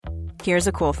Here's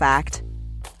a cool fact.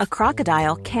 A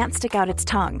crocodile can't stick out its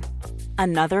tongue.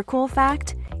 Another cool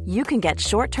fact, you can get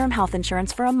short-term health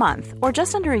insurance for a month or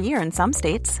just under a year in some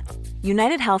states.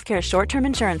 United Healthcare short-term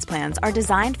insurance plans are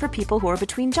designed for people who are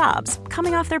between jobs,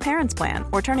 coming off their parents' plan,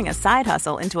 or turning a side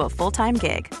hustle into a full-time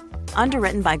gig.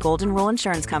 Underwritten by Golden Rule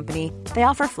Insurance Company, they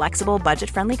offer flexible,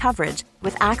 budget-friendly coverage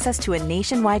with access to a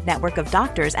nationwide network of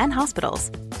doctors and hospitals.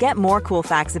 Get more cool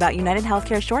facts about United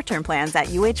Healthcare short-term plans at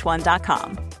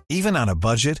uh1.com. Even on a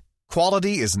budget,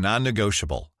 quality is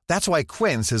non-negotiable. That's why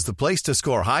Quince is the place to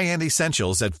score high-end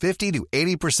essentials at 50 to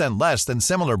 80% less than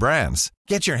similar brands.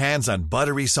 Get your hands on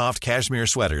buttery soft cashmere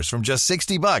sweaters from just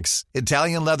 $60,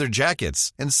 Italian leather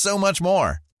jackets, and so much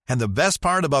more. And the best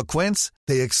part about Quince,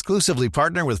 they exclusively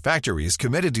partner with factories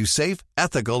committed to safe,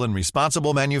 ethical, and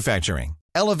responsible manufacturing.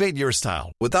 Elevate your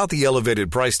style without the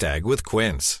elevated price tag with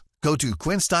Quince. Go to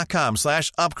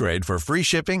quince.com/upgrade for free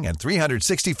shipping and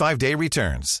 365-day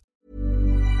returns.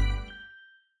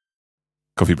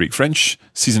 Coffee Break French,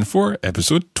 Season 4,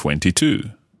 Episode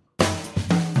 22.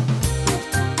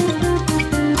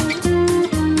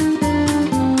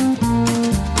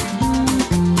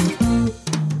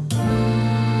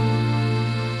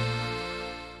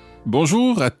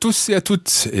 Bonjour à tous et à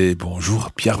toutes, et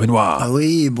bonjour Pierre Benoît. Ah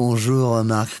oui, bonjour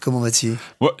Marc, comment vas-tu?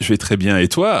 Ouais, je vais très bien, et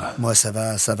toi? Moi ça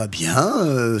va bien.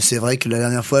 C'est vrai que la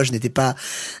dernière fois je n'étais pas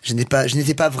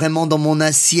vraiment dans mon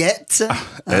assiette.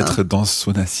 Être dans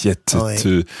son assiette, ouais.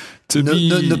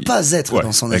 Ne pas être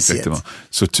dans son assiette. Exactement.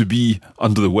 So to be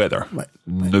under the weather. Ouais.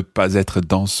 Ne pas être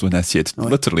dans son assiette.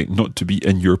 Ouais. Literally, not to be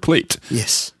in your plate.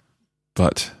 Yes.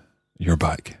 But you're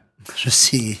back. Je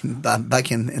suis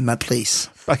back in my place.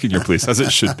 Back in your place, as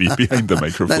it should be, behind the Not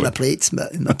microphone. in my plate,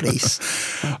 but in my place.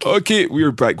 Okay,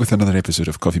 we're back with another episode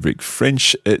of Coffee Break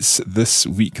French. It's this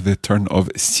week the turn of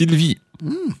Sylvie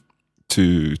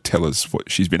to tell us what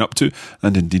she's been up to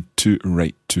and indeed to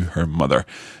write to her mother.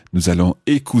 Nous allons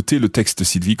écouter le texte de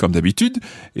Sylvie comme d'habitude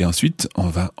et ensuite on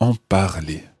va en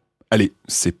parler. Allez,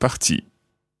 c'est parti.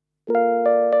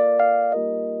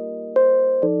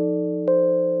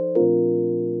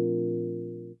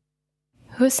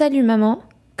 Salut maman,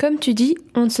 comme tu dis,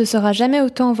 on ne se sera jamais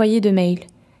autant envoyé de mails.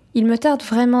 Il me tarde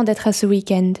vraiment d'être à ce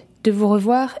week-end, de vous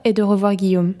revoir et de revoir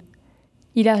Guillaume.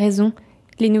 Il a raison,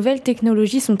 les nouvelles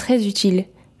technologies sont très utiles,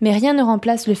 mais rien ne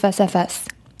remplace le face-à-face.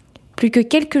 Plus que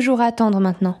quelques jours à attendre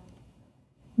maintenant.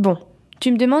 Bon,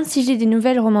 tu me demandes si j'ai des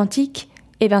nouvelles romantiques?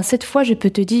 Eh ben cette fois je peux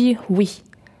te dire oui.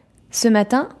 Ce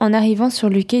matin, en arrivant sur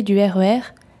le quai du RER,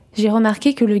 j'ai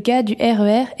remarqué que le gars du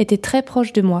RER était très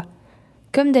proche de moi.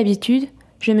 Comme d'habitude,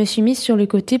 je me suis mise sur le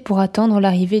côté pour attendre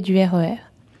l'arrivée du RER.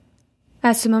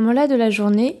 À ce moment-là de la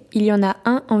journée, il y en a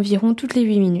un environ toutes les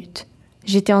 8 minutes.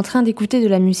 J'étais en train d'écouter de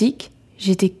la musique,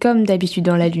 j'étais comme d'habitude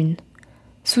dans la lune.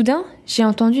 Soudain, j'ai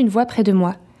entendu une voix près de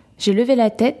moi. J'ai levé la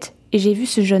tête et j'ai vu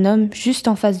ce jeune homme juste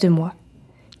en face de moi.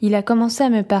 Il a commencé à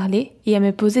me parler et à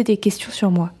me poser des questions sur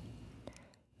moi.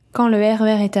 Quand le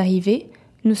RER est arrivé,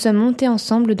 nous sommes montés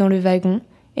ensemble dans le wagon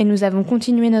et nous avons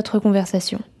continué notre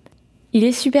conversation. Il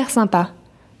est super sympa.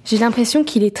 J'ai l'impression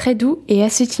qu'il est très doux et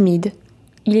assez timide.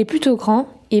 Il est plutôt grand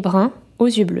et brun, aux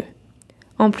yeux bleus.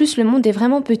 En plus, le monde est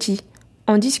vraiment petit.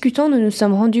 En discutant, nous nous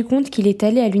sommes rendus compte qu'il est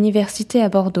allé à l'université à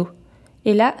Bordeaux.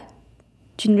 Et là,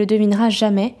 tu ne le devineras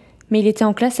jamais, mais il était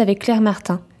en classe avec Claire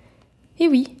Martin. Et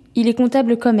oui, il est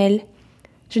comptable comme elle.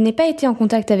 Je n'ai pas été en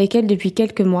contact avec elle depuis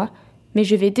quelques mois, mais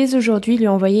je vais dès aujourd'hui lui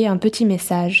envoyer un petit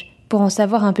message pour en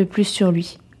savoir un peu plus sur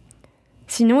lui.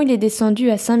 Sinon, il est descendu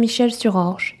à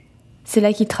Saint-Michel-sur-Orge. C'est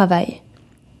là qu'il travaille.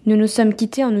 Nous nous sommes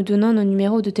quittés en nous donnant nos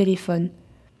numéros de téléphone.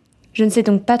 Je ne sais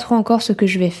donc pas trop encore ce que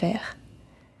je vais faire.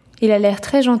 Il a l'air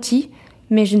très gentil,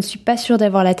 mais je ne suis pas sûre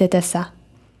d'avoir la tête à ça.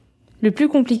 Le plus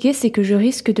compliqué, c'est que je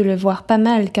risque de le voir pas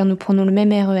mal car nous prenons le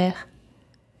même RER.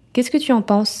 Qu'est-ce que tu en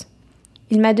penses?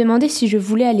 Il m'a demandé si je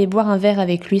voulais aller boire un verre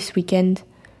avec lui ce week-end.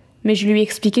 Mais je lui ai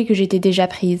expliqué que j'étais déjà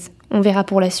prise. On verra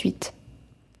pour la suite.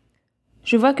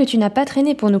 Je vois que tu n'as pas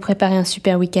traîné pour nous préparer un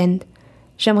super week-end.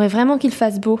 J'aimerais vraiment qu'il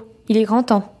fasse beau. Il est grand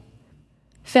temps.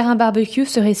 Faire un barbecue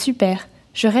serait super.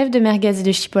 Je rêve de merguez et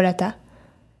de chipolata.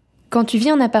 Quand tu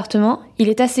vis en appartement, il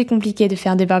est assez compliqué de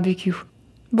faire des barbecues.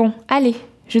 Bon, allez,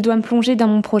 je dois me plonger dans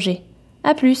mon projet.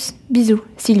 À plus, bisous,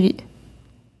 Sylvie.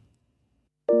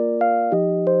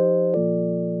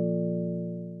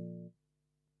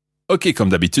 Ok, comme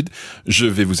d'habitude, je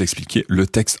vais vous expliquer le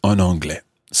texte en anglais.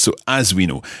 So, as we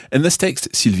know, in this text,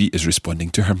 Sylvie is responding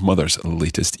to her mother's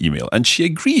latest email, and she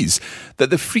agrees that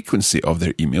the frequency of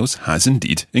their emails has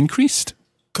indeed increased.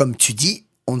 Comme tu dis,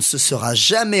 on ne se sera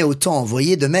jamais autant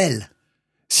envoyé de mails.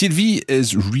 Sylvie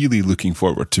is really looking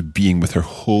forward to being with her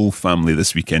whole family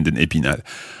this weekend in Épinal,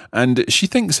 and she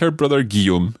thinks her brother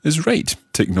Guillaume is right.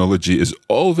 Technology is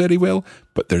all very well,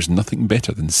 but there's nothing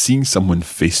better than seeing someone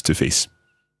face to face.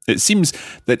 It seems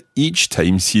that each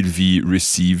time Sylvie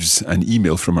receives an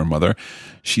email from her mother,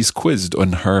 she's quizzed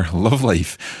on her love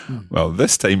life. Well,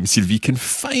 this time Sylvie can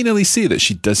finally say that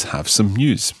she does have some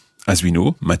news. As we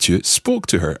know, Mathieu spoke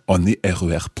to her on the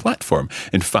RER platform.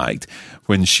 In fact,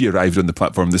 when she arrived on the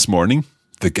platform this morning,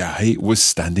 the guy was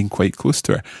standing quite close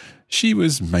to her. She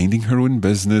was minding her own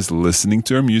business, listening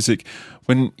to her music,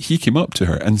 when he came up to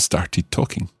her and started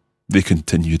talking. They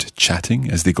continued chatting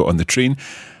as they got on the train,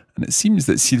 and it seems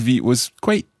that Sylvie was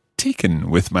quite taken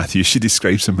with Mathieu. She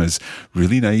describes him as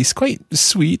really nice, quite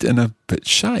sweet and a bit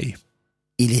shy.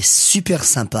 Il est super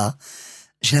sympa.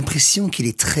 J'ai l'impression qu'il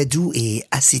est très doux et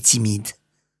assez timide.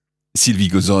 Sylvie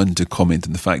goes on to comment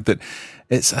on the fact that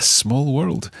it's a small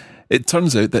world. It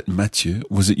turns out that Mathieu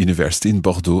was at university in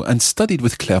Bordeaux and studied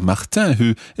with Claire Martin,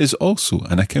 who is also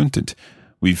an accountant.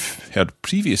 We've heard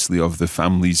previously of the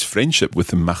family's friendship with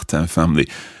the Martin family.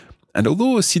 And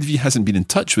although Sylvie hasn't been in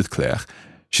touch with Claire,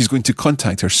 she's going to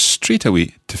contact her straight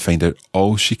away to find out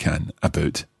all she can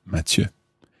about Mathieu.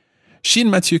 She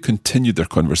and Mathieu continued their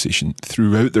conversation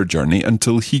throughout their journey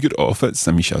until he got off at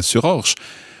Saint-Michel-sur-Orge,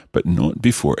 but not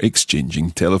before exchanging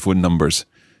telephone numbers.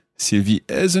 Sylvie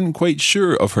isn't quite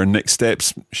sure of her next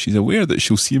steps. She's aware that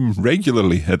she'll see him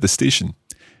regularly at the station.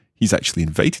 He's actually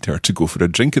invited her to go for a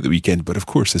drink at the weekend, but of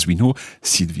course, as we know,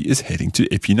 Sylvie is heading to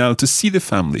Épinal to see the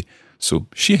family, so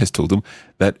she has told him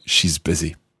that she's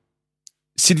busy.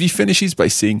 Sylvie finishes by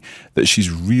saying that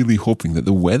she's really hoping that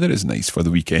the weather is nice for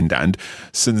the weekend, and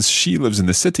since she lives in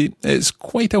the city, it's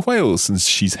quite a while since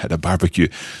she's had a barbecue,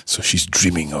 so she's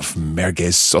dreaming of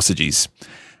merguez sausages.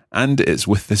 And it's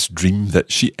with this dream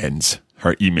that she ends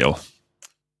her email.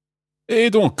 Et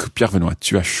donc, Pierre Benoît,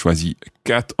 tu as choisi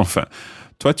 4, enfin,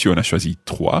 toi tu en as choisi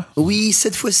 3. Oui,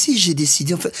 cette fois-ci, j'ai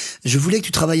décidé, en fait, je voulais que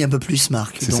tu travailles un peu plus,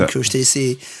 Marc. C'est donc, ça. je t'ai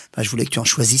laissé, je voulais que tu en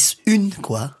choisisses une,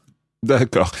 quoi.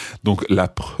 D'accord. Donc, la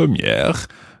première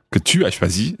que tu as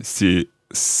choisie, c'est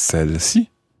celle-ci.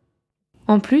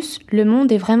 En plus, le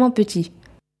monde est vraiment petit.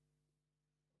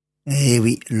 Eh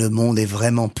oui, le monde est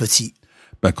vraiment petit.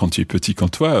 Bah, quand tu es petit comme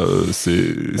toi,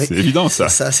 c'est évident, ça.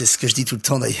 Ça, c'est ce que je dis tout le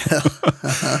temps, d'ailleurs.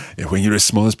 Yeah, when you're as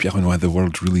small as Pierre Benoît, the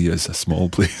world really is a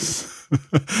small place.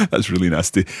 That's really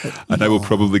nasty. And I will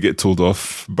probably get told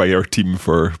off by our team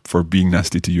for being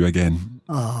nasty to you again.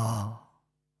 Oh,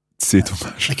 C'est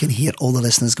dommage. I can hear all the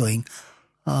listeners going,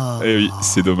 oh. Eh oui,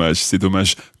 c'est dommage. C'est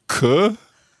dommage que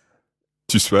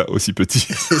tu sois aussi petit.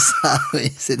 C'est ça,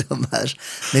 oui, c'est dommage.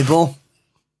 Mais bon,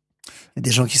 il y a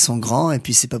des gens qui sont grands et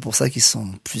puis c'est pas pour ça qu'ils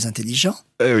sont plus intelligents.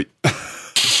 Eh oui.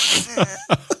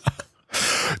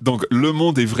 Donc, le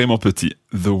monde est vraiment petit.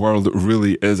 The world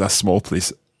really is a small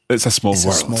place. It's a small It's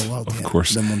world. a small world, of yeah.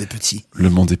 course. Le monde est petit. Le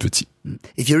monde est petit.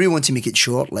 If you really want to make it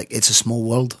short, like it's a small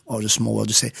world or the small world,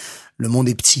 just say le monde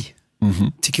est petit.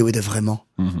 Take away the vraiment.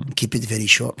 Keep it very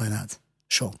short like that.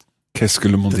 Short. Qu'est-ce que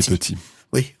le monde Petit. est petit?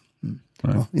 Oui.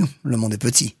 Ouais. Oh, le monde est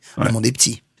petit. Ouais. Le monde est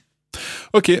petit.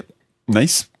 Ok,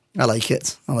 nice. I like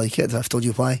it. I like it. I've told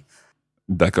you why.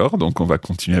 D'accord, donc on va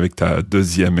continuer avec ta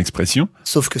deuxième expression.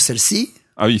 Sauf que celle-ci,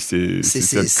 Ah oui, c'est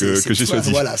celle que j'ai toi,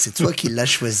 choisie. Voilà, c'est toi qui l'as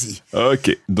choisie.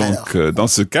 Ok, donc Alors, dans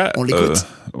ce cas, on l'écoute.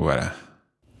 Voilà.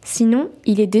 Sinon,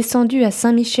 il est descendu à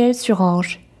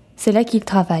Saint-Michel-sur-Orge. C'est là qu'il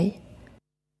travaille.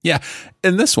 Yeah,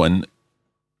 in this one,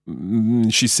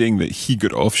 she's saying that he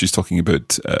got off, she's talking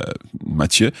about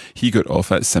Mathieu, he got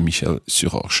off at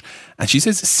Saint-Michel-sur-Orge. And she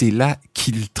says, c'est là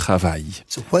qu'il travaille.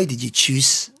 So why did you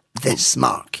choose this,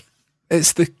 Mark?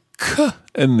 It's the k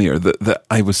in there that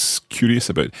I was curious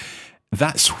about.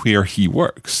 That's where he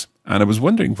works. And I was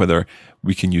wondering whether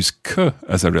we can use que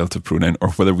as a relative pronoun or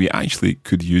whether we actually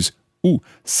could use où.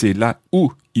 C'est là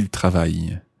où il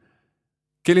travaille.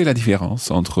 Quelle est la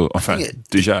différence entre... Enfin,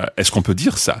 déjà, est-ce qu'on peut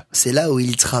dire ça? C'est là où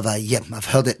il travaille. Yeah,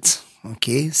 I've heard it.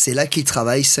 Okay, c'est là qu'il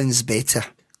travaille sounds better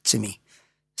to me.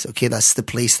 So, okay, that's the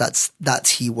place that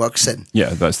he works in.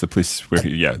 Yeah, that's the place where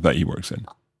that he works in.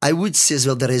 I would say as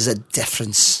well there is a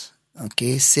difference.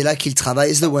 Okay, c'est là qu'il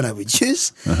travaille is the one I would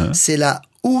use. C'est là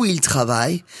où il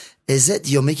travaille. Is it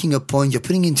you're making a point, you're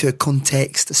putting into a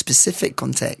context, a specific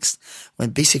context, when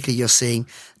basically you're saying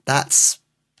that's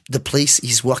the place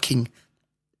he's working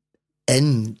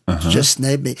in just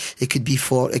now. It could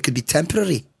be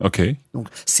temporary. Okay. Donc,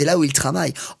 c'est là où il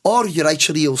travaille. Or you're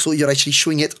actually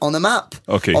showing it on a map.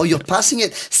 Okay. Or you're passing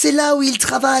it. C'est là où il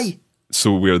travaille.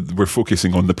 So we're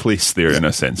focusing on the place there in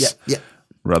a sense, Yeah.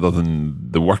 rather than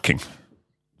the working.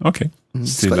 Okay.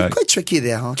 C'est quite tricky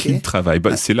there, okay? qu'il travaille.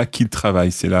 But c'est là qu'il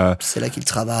travaille. C'est là qu'il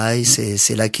travaille,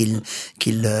 c'est là qu'il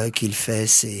fait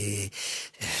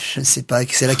je ne sais pas,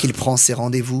 c'est là qu'il prend ses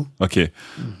rendez-vous. OK.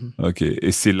 OK.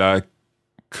 Et c'est là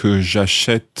que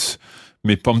j'achète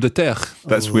mes pommes de terre.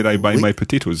 That's where I buy my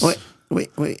potatoes. Oui.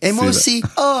 Et moi aussi.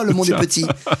 Oh, le monde est petit.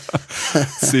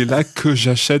 C'est là que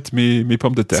j'achète mes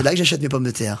pommes de terre. C'est là que j'achète mes pommes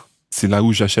de terre. C'est là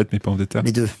où j'achète mes pommes de terre.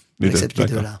 Les deux. J'accepte les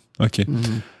deux là. OK.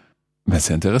 Ben,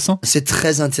 c'est intéressant. C'est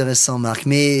très intéressant, Marc.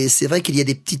 Mais c'est vrai qu'il y a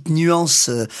des petites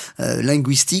nuances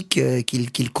linguistiques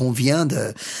qu'il convient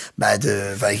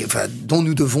dont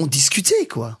nous devons discuter,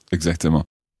 quoi. Exactement.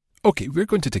 Okay, we're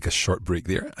going to take a short break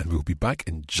there and we'll be back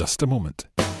in just a moment.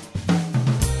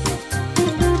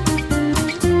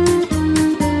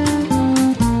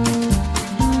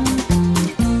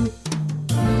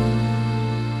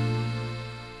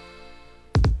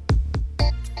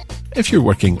 If you're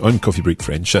working on Coffee Break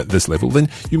French at this level, then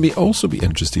you may also be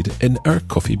interested in our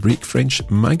Coffee Break French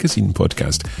magazine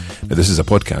podcast. Now, this is a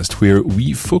podcast where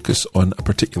we focus on a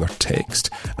particular text,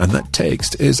 and that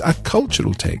text is a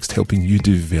cultural text helping you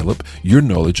develop your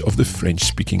knowledge of the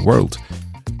French-speaking world.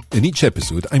 In each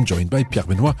episode, I'm joined by Pierre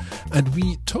Benoit, and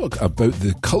we talk about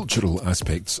the cultural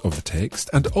aspects of the text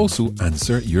and also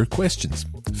answer your questions.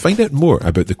 Find out more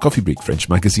about the Coffee Break French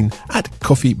magazine at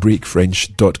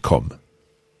coffeebreakfrench.com.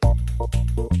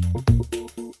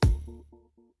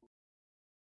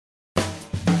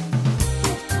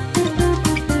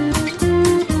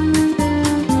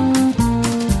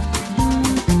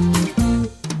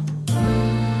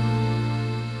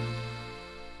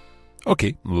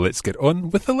 Okay, let's get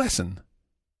on with the lesson.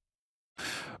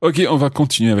 OK, on va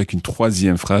continuer avec une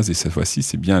troisième phrase et cette fois-ci,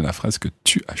 c'est bien la phrase que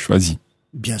tu as choisie.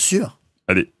 Bien sûr.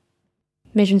 Allez.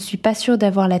 Mais je ne suis pas sûre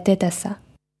d'avoir la tête à ça.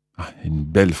 Ah, une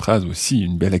belle phrase aussi,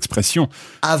 une belle expression.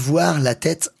 Avoir la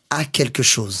tête à quelque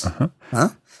chose.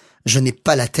 Hein? Je n'ai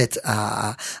pas la tête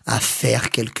à faire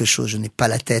quelque chose. Je n'ai pas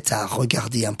la tête à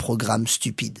regarder un programme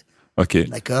stupide. OK.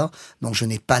 D'accord? Donc, je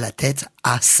n'ai pas la tête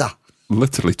à ça.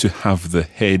 Literally to have the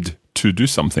head to do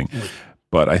something. Oui.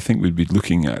 But I think we'd be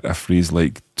looking at a phrase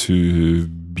like to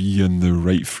be in the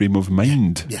right frame of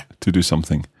mind to do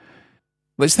something.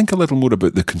 Let's think a little more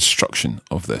about the construction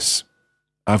of this.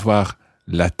 Avoir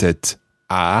la tête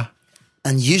à.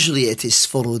 And usually it is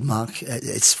followed, Mark,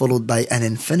 it's followed by an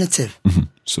infinitive.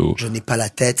 So, je n'ai pas la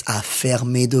tête à faire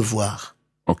mes devoirs.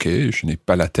 OK, je n'ai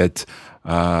pas la tête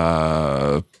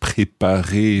à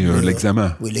préparer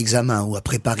l'examen. Oui, l'examen, ou à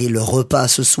préparer le repas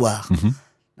ce soir.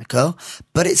 D'accord?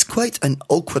 But it's quite an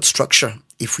awkward structure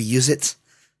if we use it,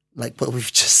 like what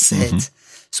we've just said.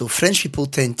 So French people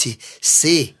tend to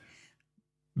say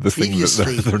the thing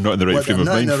that they're not in the right frame of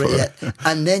mind for.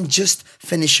 And then just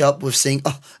finish up with saying,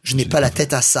 oh, je n'ai pas la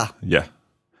tête à ça. Yeah.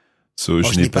 So,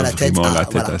 je n'ai pas vraiment la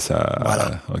tête à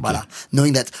ça. Voilà.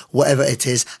 Knowing that whatever it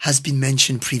is has been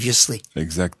mentioned previously.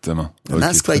 Exactement. And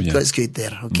that's quite good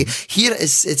there. Okay. Here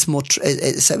it's more,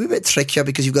 it's a bit trickier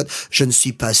because you've got je ne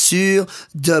suis pas sûr,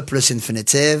 de plus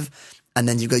infinitive, and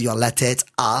then you've got your la tête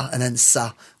à, and then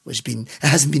ça, which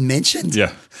hasn't been mentioned.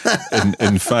 Yeah.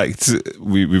 In fact,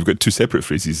 we've got two separate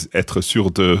phrases. Être sûr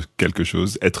de quelque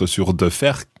chose, être sûr de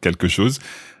faire quelque chose,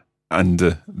 and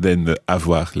then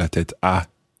avoir la tête à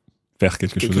faire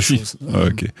quelque chose aussi.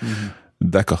 OK.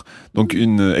 D'accord. Donc,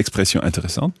 une expression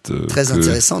intéressante. Très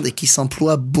intéressante et qui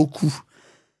s'emploie beaucoup.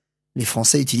 Les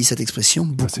Français utilisent cette expression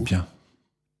beaucoup. Ah, c'est bien.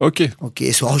 OK.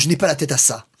 So, je n'ai pas la tête à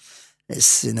ça.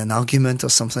 It's in an argument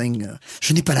or something.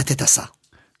 Je n'ai pas la tête à ça.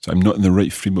 So I'm not in the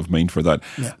right frame of mind for that.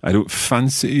 Yeah. I don't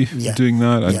fancy doing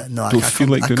that. I don't feel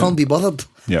like doing it. I can't be bothered.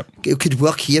 Yeah. It could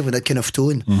work here with that kind of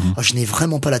tone. Oh, je n'ai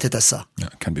vraiment pas la tête à ça. Yeah,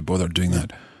 I can't be bothered doing that.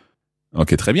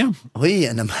 OK, très bien. Oui,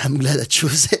 and I'm glad I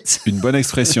chose it. Une bonne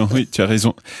expression, oui, tu as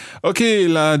raison. OK,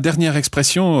 la dernière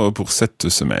expression pour cette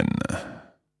semaine.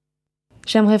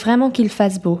 J'aimerais vraiment qu'il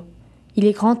fasse beau. Il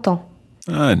est grand temps.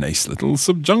 Ah, nice little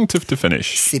subjunctive to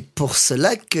finish. C'est pour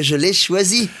cela que je l'ai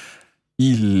choisi.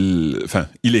 Il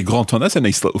est grand temps, that's a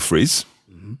nice little phrase.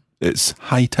 It's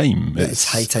high time. Yeah,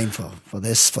 it's high time for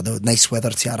the nice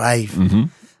weather to arrive.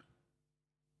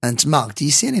 And Mark, do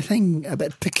you see anything a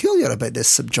bit peculiar about this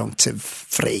subjunctive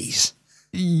phrase?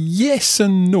 Yes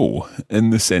and no,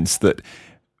 in the sense that,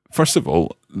 first of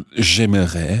all,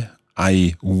 j'aimerais,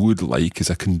 I would like, is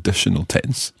a conditional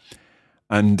tense.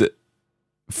 And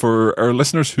for our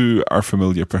listeners who are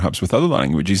familiar perhaps with other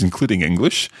languages, including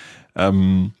English,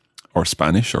 or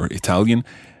Spanish or Italian,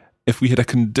 if we had a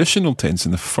conditional tense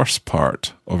in the first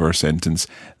part of our sentence,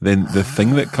 then the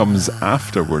thing that comes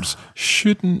afterwards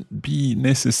shouldn't be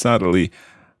necessarily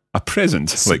a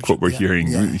present, like what we're hearing.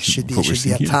 Yeah. Should be a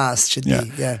here. past. Should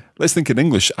be. Yeah. Let's think in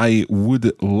English. I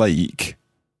would like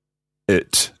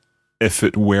it if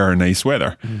it were nice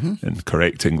weather. Mm-hmm. In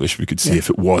correct English, we could say if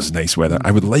it was nice weather.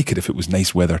 I would like it if it was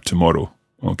nice weather tomorrow,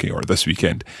 okay, or this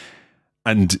weekend.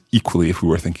 And equally, if we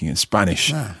were thinking in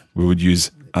Spanish, we would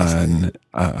use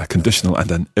a conditional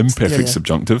and an imperfect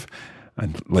subjunctive,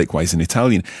 and likewise in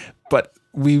Italian. But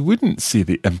we wouldn't say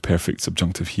the imperfect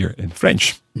subjunctive here in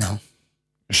French. No.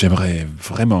 J'aimerais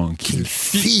vraiment qu'il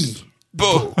fît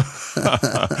beau.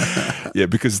 Yeah,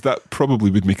 because that probably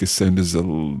would make us sound as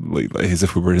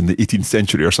if we were in the 18th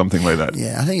century or something like that.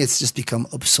 Yeah, I think it's just become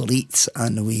obsolete,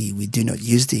 and we do not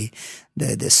use the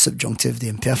subjunctive, the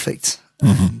imperfect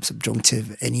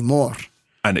subjunctive anymore.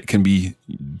 And it can be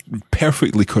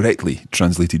perfectly correctly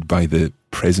translated by the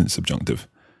present subjunctive.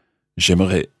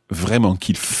 J'aimerais vraiment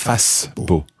qu'il fasse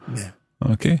beau. Yeah.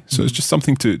 Okay, so it's just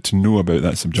something to know about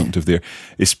that subjunctive there,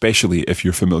 especially if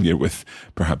you're familiar with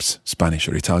perhaps Spanish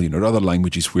or Italian or other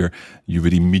languages where you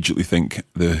would immediately think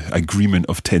the agreement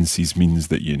of tenses means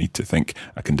that you need to think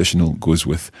a conditional goes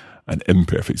with an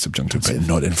imperfect subjunctive, but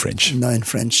not in French. Not in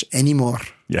French anymore.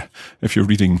 Yeah, if you're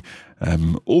reading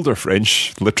older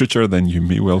French literature, then you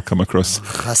may well come across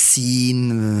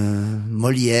Racine,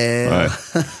 Molière,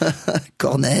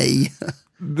 Corneille.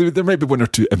 There might be one or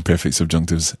two imperfect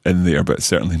subjunctives in there, but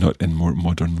certainly not in more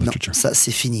modern literature. Non, ça c'est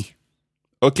fini.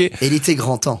 Ok. Et il était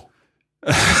grand temps.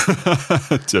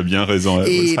 Tu as bien raison.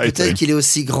 Et peut-être qu'il est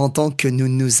aussi grand temps que nous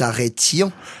nous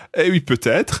arrêtions. Eh oui,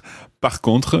 peut-être. Par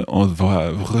contre, on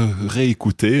va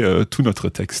réécouter tout notre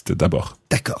texte d'abord.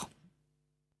 D'accord.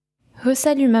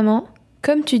 Salut maman.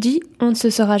 Comme tu dis, on ne se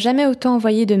sera jamais autant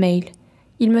envoyé de mails.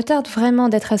 Il me tarde vraiment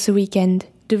d'être à ce week-end,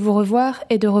 de vous revoir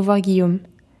et de revoir Guillaume.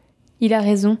 Il a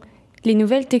raison, les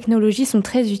nouvelles technologies sont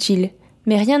très utiles,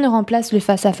 mais rien ne remplace le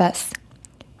face-à-face.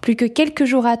 Plus que quelques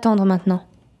jours à attendre maintenant.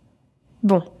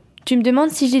 Bon, tu me demandes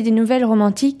si j'ai des nouvelles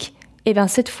romantiques ? Eh bien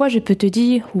cette fois je peux te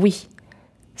dire oui.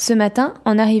 Ce matin,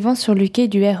 en arrivant sur le quai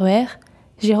du RER,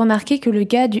 j'ai remarqué que le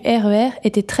gars du RER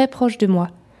était très proche de moi.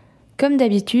 Comme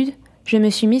d'habitude, je me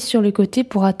suis mise sur le côté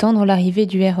pour attendre l'arrivée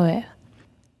du RER.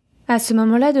 À ce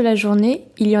moment-là de la journée,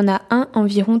 il y en a un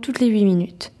environ toutes les 8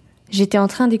 minutes. J'étais en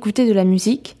train d'écouter de la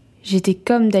musique, j'étais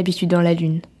comme d'habitude dans la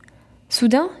lune.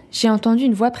 Soudain, j'ai entendu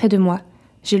une voix près de moi.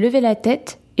 J'ai levé la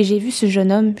tête et j'ai vu ce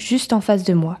jeune homme juste en face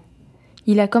de moi.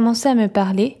 Il a commencé à me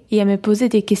parler et à me poser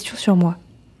des questions sur moi.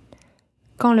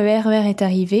 Quand le RER est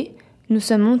arrivé, nous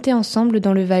sommes montés ensemble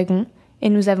dans le wagon et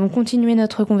nous avons continué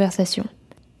notre conversation.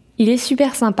 Il est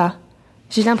super sympa.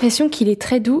 J'ai l'impression qu'il est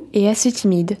très doux et assez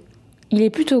timide. Il est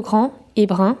plutôt grand et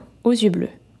brun, aux yeux bleus.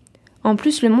 En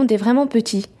plus, le monde est vraiment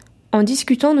petit. En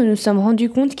discutant, nous nous sommes rendus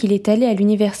compte qu'il est allé à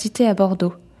l'université à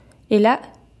Bordeaux. Et là,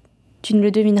 tu ne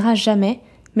le devineras jamais,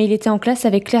 mais il était en classe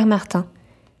avec Claire Martin.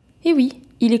 Et oui,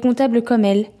 il est comptable comme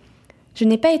elle. Je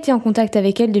n'ai pas été en contact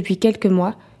avec elle depuis quelques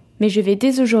mois, mais je vais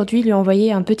dès aujourd'hui lui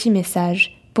envoyer un petit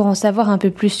message pour en savoir un peu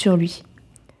plus sur lui.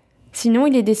 Sinon,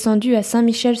 il est descendu à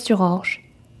Saint-Michel-sur-Orge.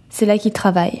 C'est là qu'il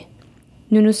travaille.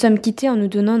 Nous nous sommes quittés en nous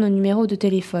donnant nos numéros de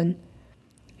téléphone.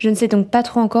 Je ne sais donc pas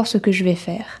trop encore ce que je vais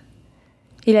faire.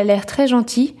 Il a l'air très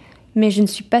gentil, mais je ne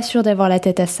suis pas sûre d'avoir la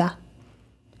tête à ça.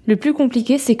 Le plus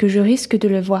compliqué, c'est que je risque de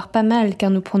le voir pas mal car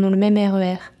nous prenons le même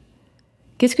RER.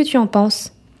 Qu'est-ce que tu en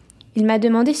penses ? Il m'a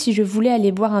demandé si je voulais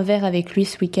aller boire un verre avec lui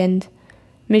ce week-end.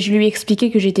 Mais je lui ai expliqué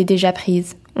que j'étais déjà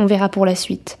prise. On verra pour la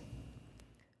suite.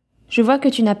 Je vois que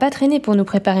tu n'as pas traîné pour nous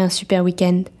préparer un super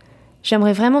week-end.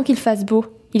 J'aimerais vraiment qu'il fasse beau.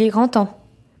 Il est grand temps.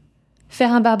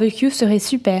 Faire un barbecue serait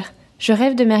super. Je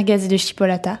rêve de merguez et de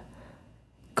chipolata.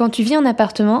 Quand tu vis en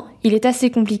appartement, il est assez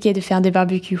compliqué de faire des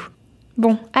barbecues.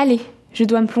 Bon, allez, je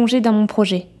dois me plonger dans mon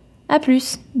projet. À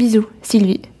plus, bisous,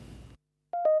 Sylvie.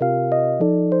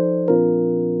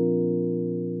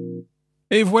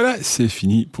 Et voilà, c'est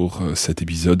fini pour cet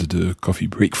épisode de Coffee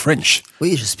Break French.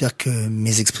 Oui, j'espère que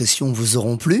mes expressions vous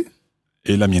auront plu.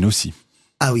 Et la mienne aussi.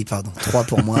 Ah oui, pardon. 3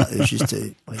 pour moi, juste...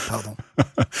 oui, pardon.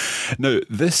 Now,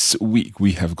 this week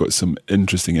we have got some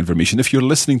interesting information. If you're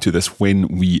listening to this when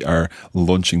we are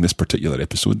launching this particular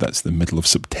episode, that's the middle of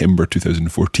September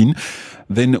 2014,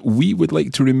 then we would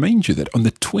like to remind you that on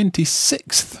the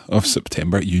 26th of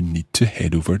September, you need to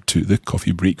head over to the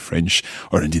Coffee Break French,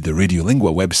 or indeed the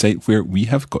Radiolingua website, where we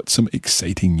have got some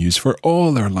exciting news for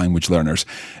all our language learners.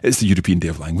 It's the European Day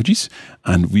of Languages,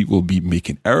 and we will be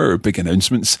making our big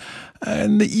announcements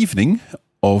in the evening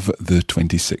of the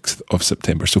 26th of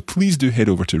September. So please do head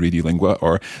over to Radiolingua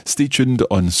or stay tuned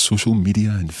on social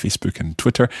media and Facebook and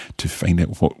Twitter to find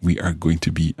out what we are going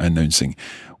to be announcing.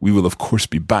 We will, of course,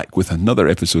 be back with another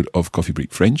episode of Coffee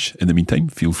Break French. In the meantime,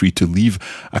 feel free to leave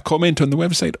a comment on the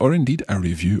website or indeed a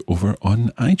review over on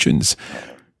iTunes.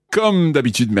 Comme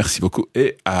d'habitude, merci beaucoup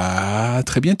et à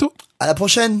très bientôt. À la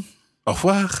prochaine. Au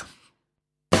revoir.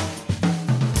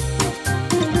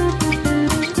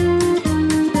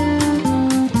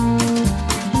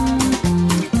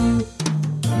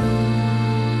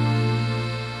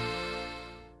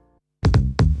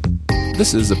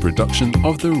 This is a production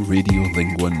of the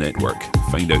Radiolingua Network.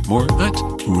 Find out more at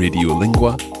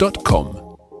radiolingua.com.